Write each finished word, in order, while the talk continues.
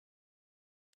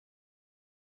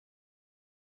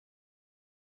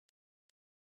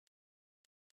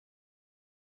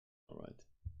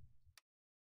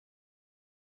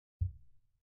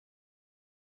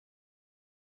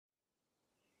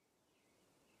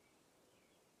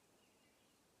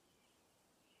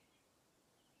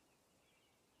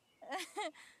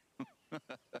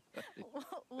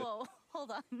Whoa,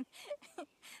 hold on.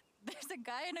 There's a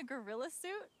guy in a gorilla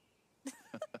suit?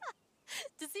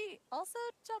 Does he also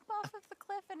jump off of the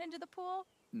cliff and into the pool?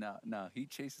 No, he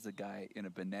chases a guy in a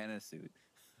banana suit.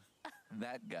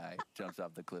 That guy jumps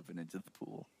off the cliff and into the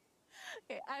pool.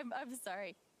 Okay, I'm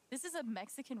sorry. This is a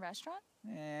Mexican restaurant?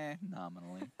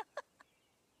 Nominally.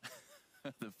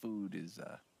 The food is,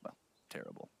 well,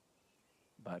 terrible.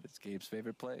 But it's Gabe's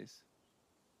favorite place.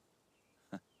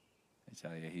 I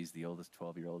tell you, he's the oldest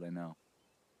 12-year-old I know.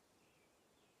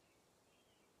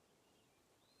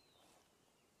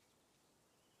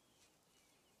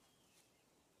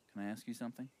 Can I ask you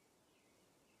something?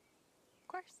 Of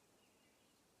course.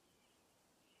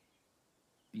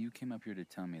 You came up here to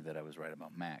tell me that I was right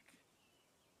about Mac.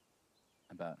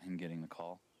 About him getting the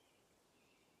call.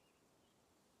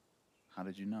 How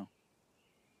did you know?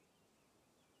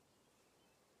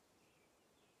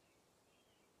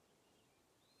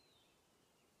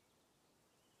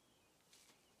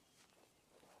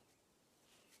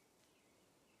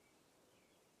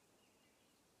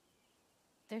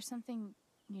 There's something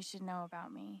you should know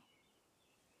about me.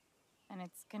 And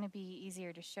it's gonna be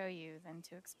easier to show you than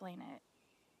to explain it.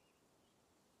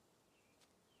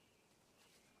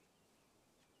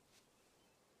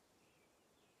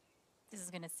 This is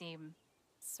gonna seem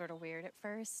sort of weird at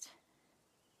first,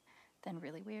 then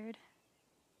really weird.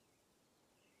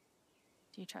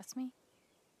 Do you trust me?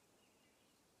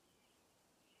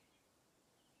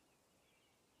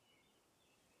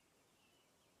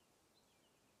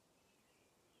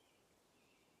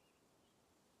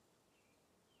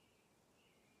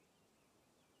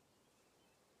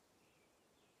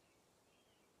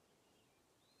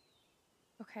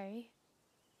 Okay.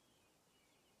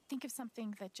 Think of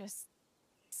something that just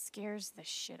scares the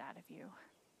shit out of you.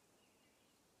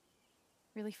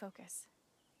 Really focus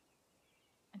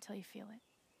until you feel it.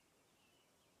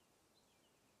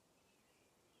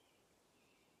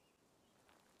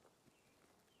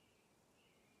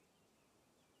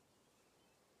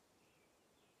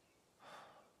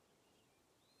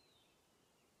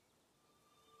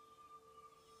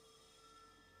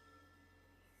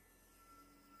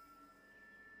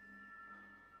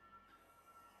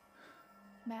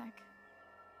 Mac,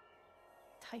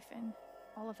 Typhon,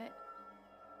 all of it.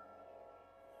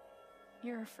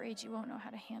 You're afraid you won't know how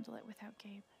to handle it without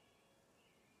Gabe.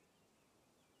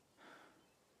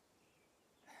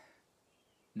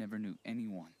 Never knew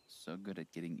anyone so good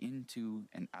at getting into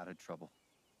and out of trouble.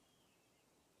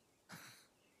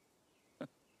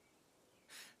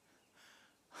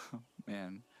 Oh,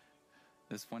 man,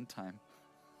 this one time.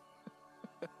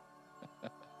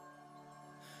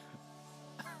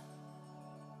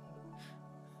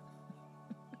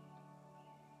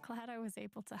 Glad I was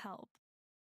able to help,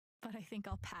 but I think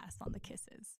I'll pass on the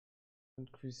kisses. And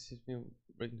Chris has been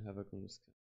wreaking havoc on this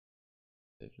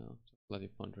stage now. So glad you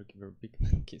found her, give her a big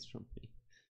kiss from me.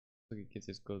 Okay, kids,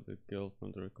 has got the girl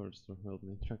from the record store, help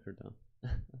me track her down.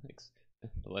 Thanks.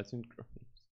 The legend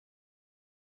grows.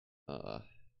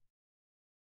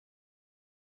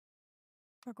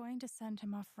 We're going to send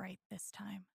him off right this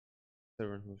time.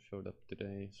 Everyone who showed up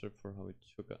today, sorry for how it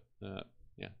shook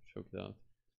out.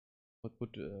 What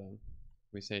would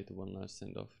we say to one last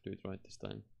send off? Do it right this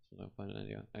time. So I'll find an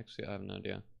idea. Actually, I have an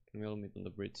idea. Can we all meet on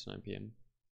the bridge 9 PM?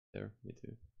 There, me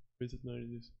too. Bridge at 9 it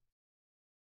is.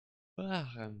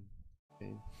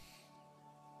 Okay.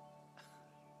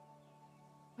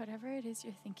 Whatever it is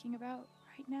you're thinking about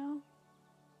right now,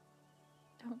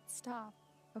 don't stop,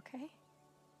 okay?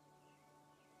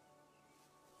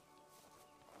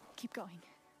 Keep going.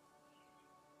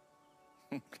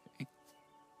 Okay.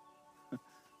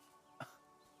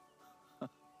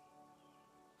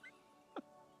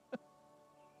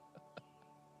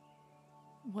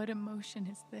 What emotion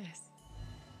is this?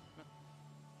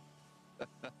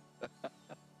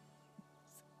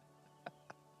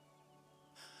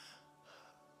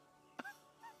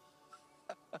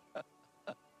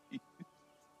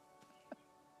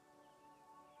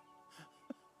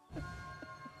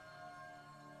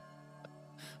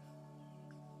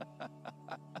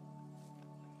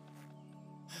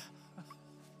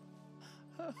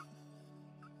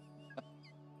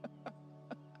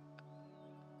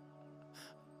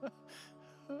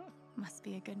 Must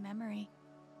be a good memory.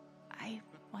 I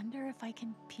wonder if I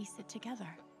can piece it together.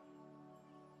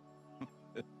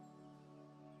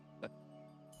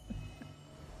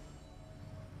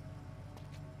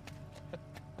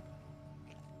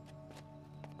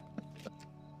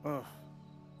 Oh,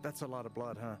 that's a lot of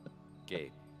blood, huh?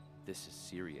 Gabe, this is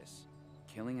serious.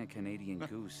 Killing a Canadian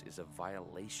goose is a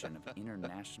violation of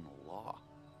international law.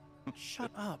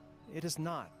 Shut up. It is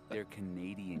not. They're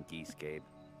Canadian geese, Gabe.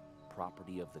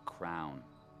 Property of the crown.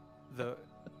 The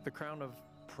crown of...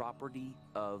 Property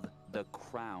of the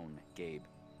crown, Gabe.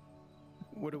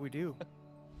 What do we do?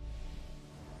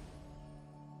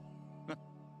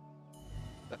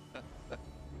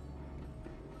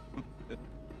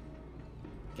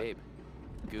 Gabe,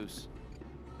 goose.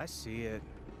 I see it.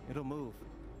 It'll move.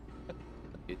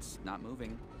 It's not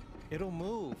moving. It'll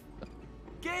move.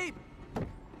 Gabe!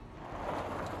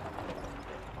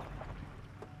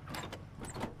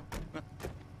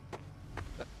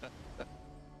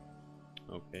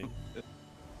 Okay.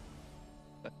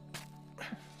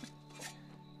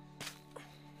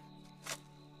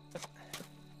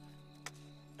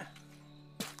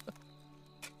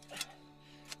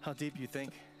 How deep you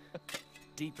think?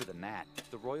 Deeper than that.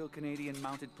 The Royal Canadian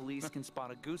Mounted Police can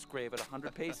spot a goose grave at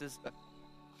 100 paces.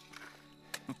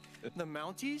 The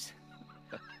Mounties?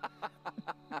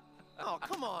 Oh,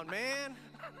 come on, man.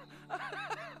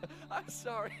 I'm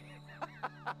sorry.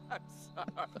 I'm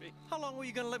sorry. How long were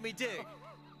you gonna let me dig?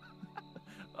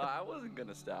 I wasn't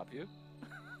gonna stop you.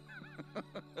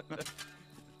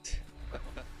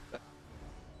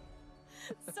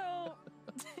 So,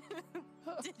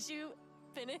 did you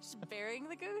finish burying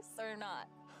the goose or not?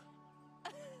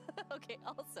 Okay,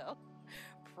 also,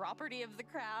 property of the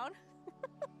crown?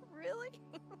 Really?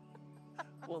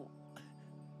 Well,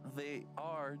 they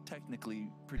are technically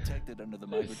protected under the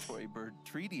Migratory Bird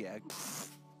Treaty Act.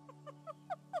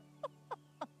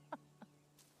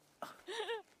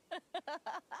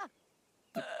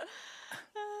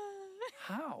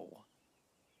 How?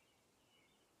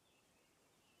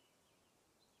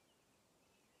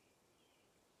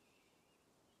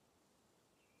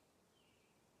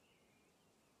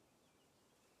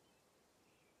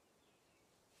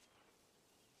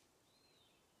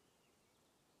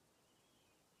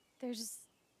 There's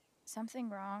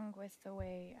something wrong with the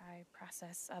way I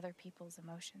process other people's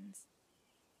emotions.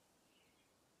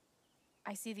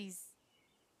 I see these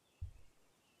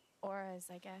auras,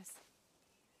 I guess.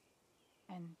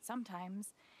 And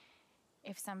sometimes,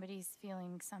 if somebody's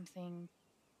feeling something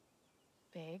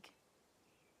big,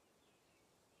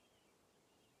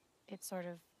 it sort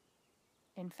of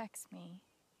infects me.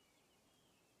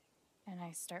 And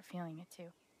I start feeling it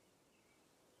too.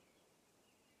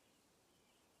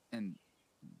 And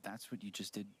that's what you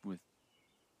just did with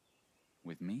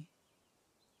me?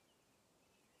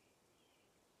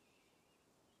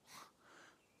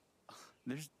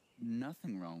 There's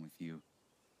nothing wrong with you.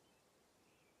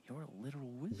 You're a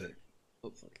literal wizard.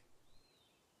 Oh fuck.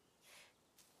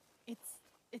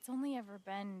 It's only ever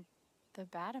been the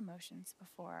bad emotions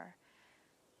before.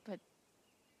 But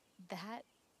that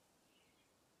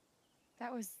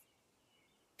was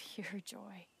pure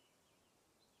joy.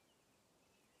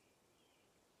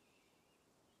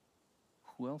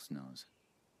 Who else knows?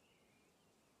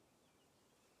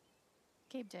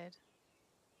 Gabe did.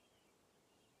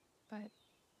 But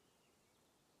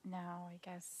now I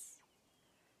guess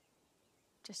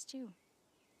just you.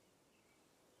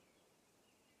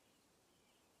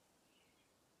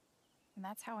 And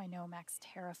that's how I know Mac's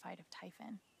terrified of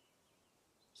Typhon.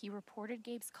 He reported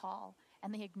Gabe's call,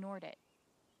 and they ignored it.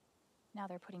 Now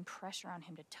they're putting pressure on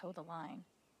him to toe the line.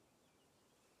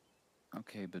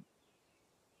 Okay, but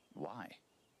why?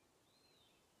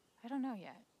 I don't know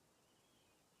yet.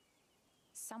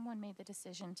 Someone made the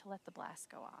decision to let the blast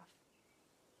go off.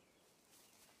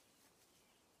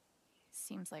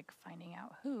 Seems like finding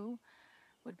out who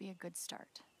would be a good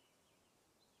start.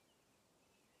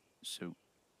 So,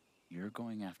 you're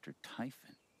going after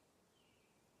Typhon?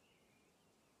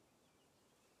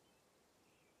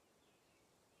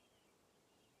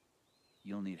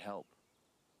 You'll need help.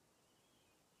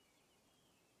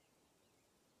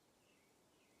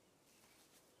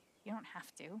 You don't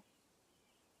have to.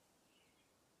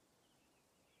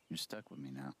 You're stuck with me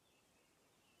now.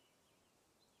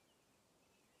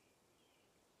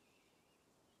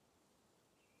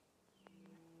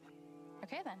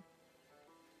 Okay then.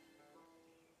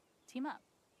 Team up.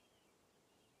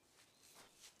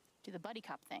 Do the buddy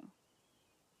cop thing.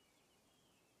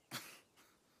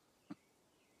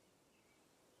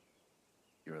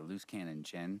 You're a loose cannon,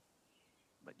 Jen,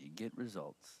 but you get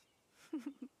results.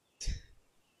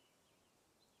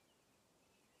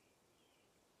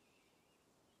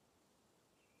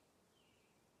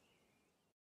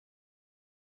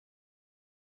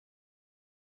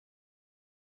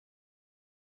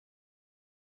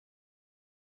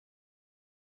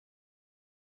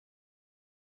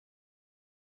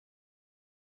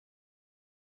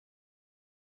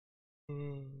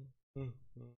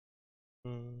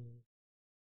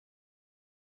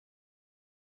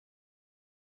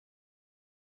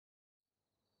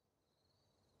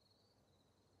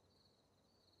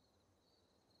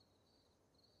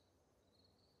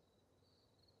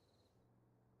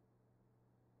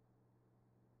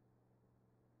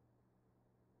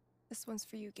 This one's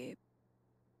for you, Gabe.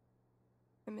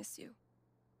 I miss you.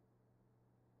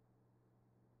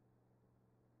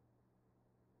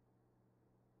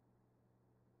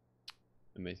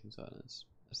 Amazing silence,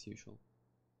 as usual.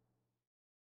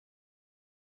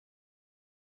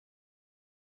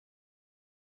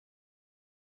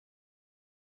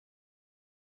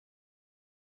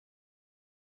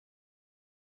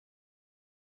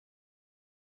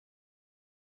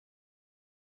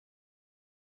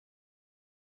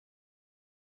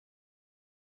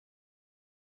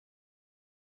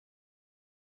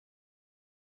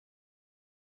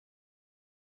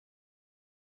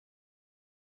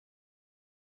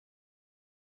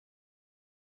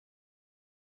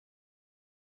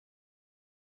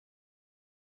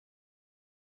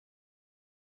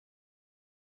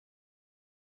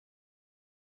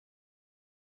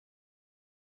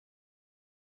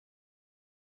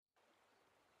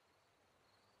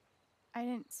 I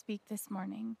didn't speak this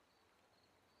morning.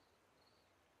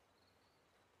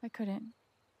 I couldn't.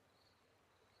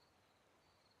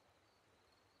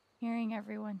 Hearing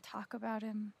everyone talk about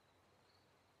him,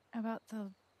 about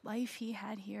the life he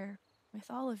had here with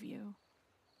all of you,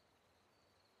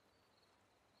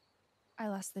 I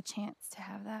lost the chance to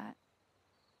have that.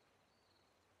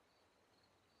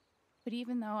 But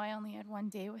even though I only had one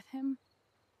day with him,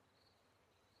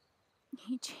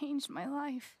 he changed my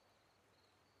life.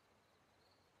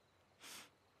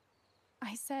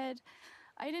 I said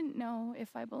I didn't know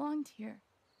if I belonged here.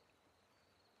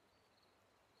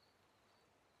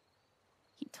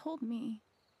 He told me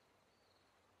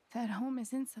that home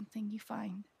isn't something you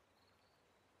find.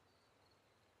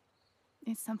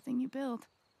 It's something you build.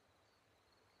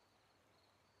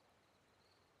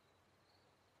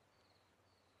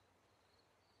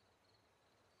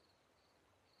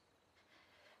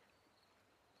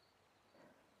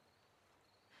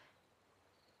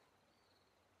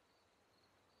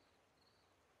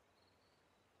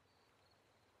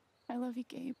 I love you,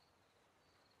 Gabe.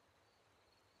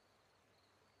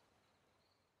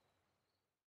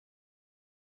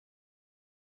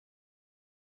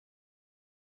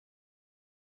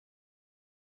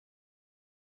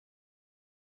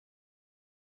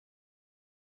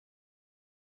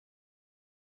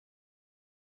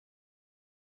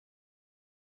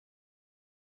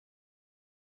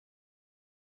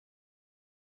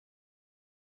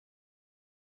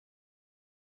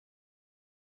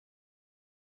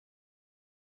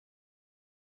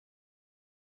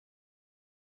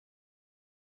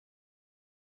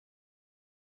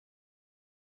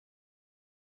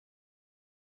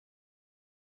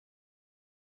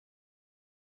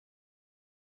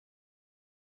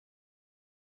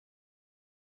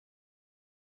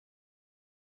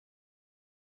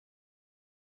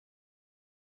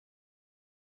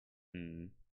 Hmm.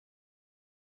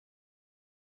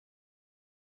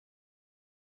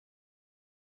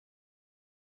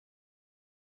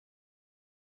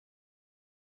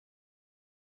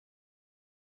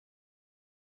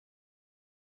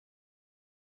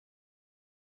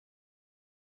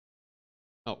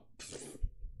 Oh.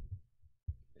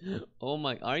 Oh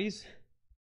my, are you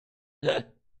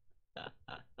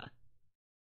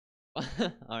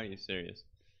are you serious?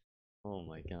 Oh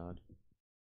my god.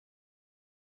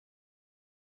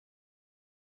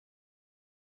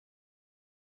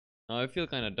 Now I feel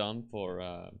kind of dumb for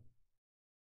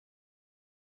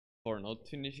not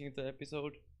finishing the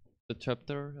episode, the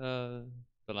chapter,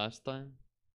 the last time.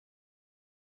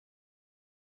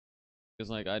 Because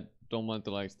like I don't want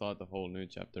to like start a whole new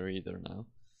chapter either now.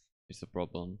 It's the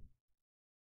problem.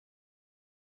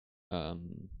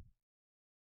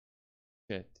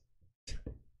 Shit.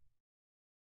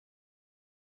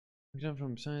 Exam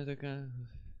from Scientifica.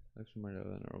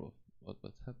 What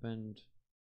happened?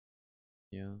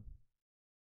 Yeah.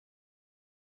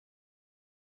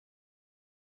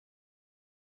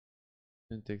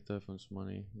 Didn't take Typhoon's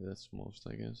money. That's most,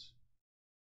 I guess.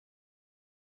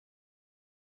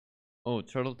 Oh,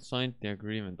 Charlotte signed the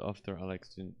agreement after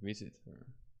Alex didn't visit her.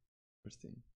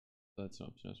 Interesting. That's an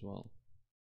option as well.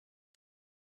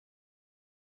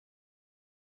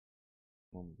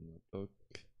 Moment in the book.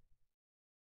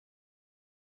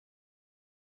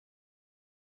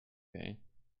 Okay.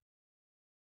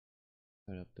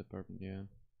 Head up department, yeah.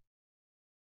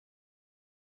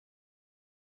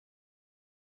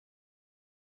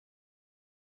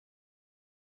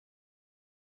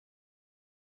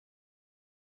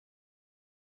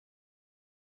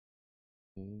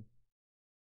 Okay.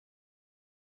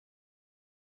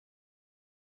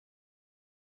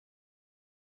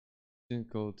 Didn't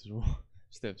go to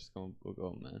steps comic book,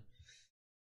 oh man.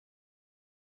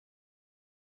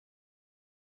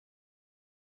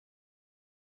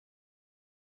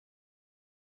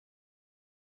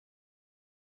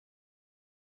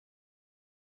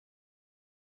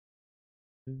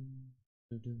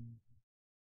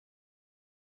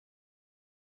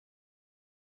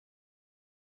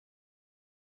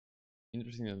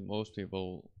 Interesting that most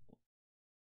people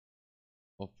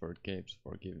offered Gabe's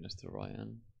forgiveness to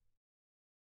Ryan.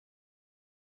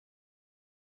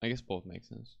 I guess both make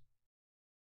sense.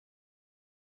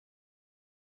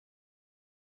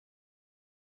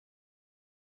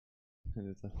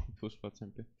 Nyt on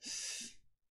push-butsempi.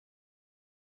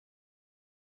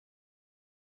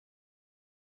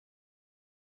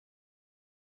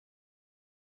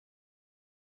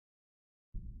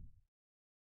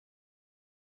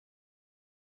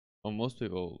 Oh, most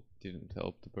people didn't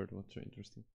help the birdwatcher,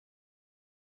 interesting.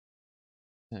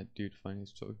 That dude find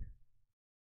his joke.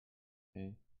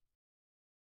 Okay.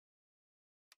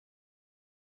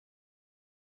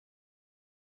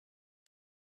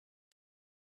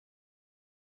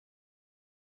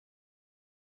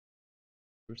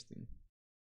 Interesting.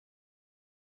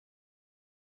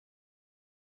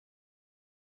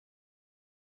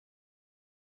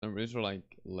 I'm pretty sure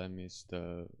like Lem is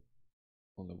the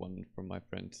only one from my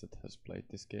friends that has played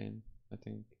this game, I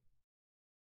think.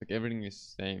 Like everything is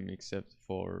the same except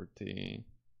for the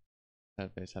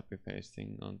sad face happy face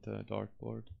thing on the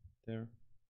dartboard there.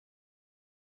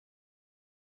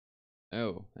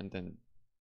 Oh, and then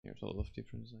here's a lot of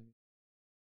difference.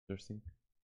 Interesting.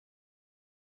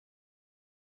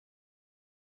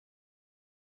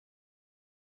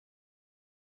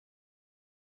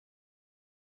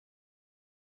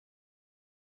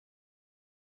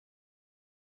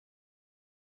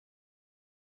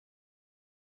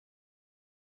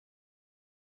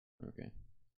 Okay.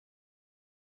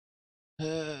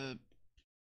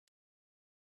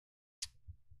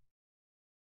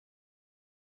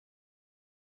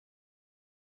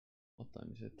 What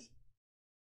time is it?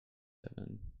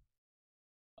 7.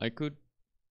 I could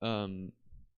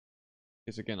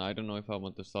because again I don't know if I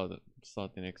want to start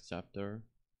the next chapter,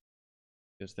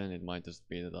 because then it might just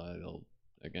be that I'll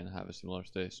again have a similar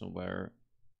station where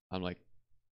I'm like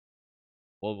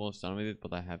almost done with it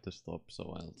but I have to stop,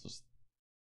 so I'll just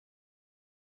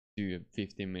do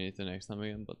 15 minutes the next time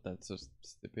again, but that's just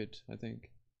stupid I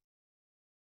think.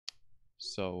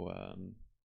 So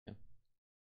yeah.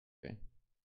 Okay.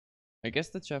 I guess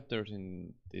the chapters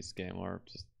in this game are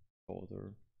just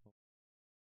shorter.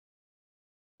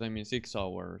 I mean 6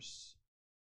 hours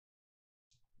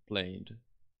played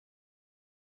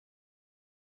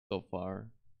so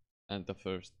far, and the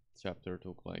first chapter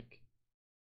took like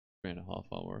 3.5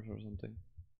 hours or something,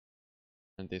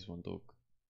 and this one took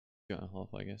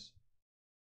 2.5 I guess,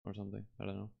 or something, I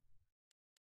don't know.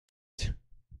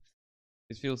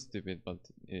 It feels stupid, but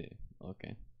yeah,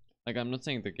 okay. Like I'm not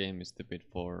saying the game is stupid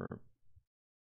for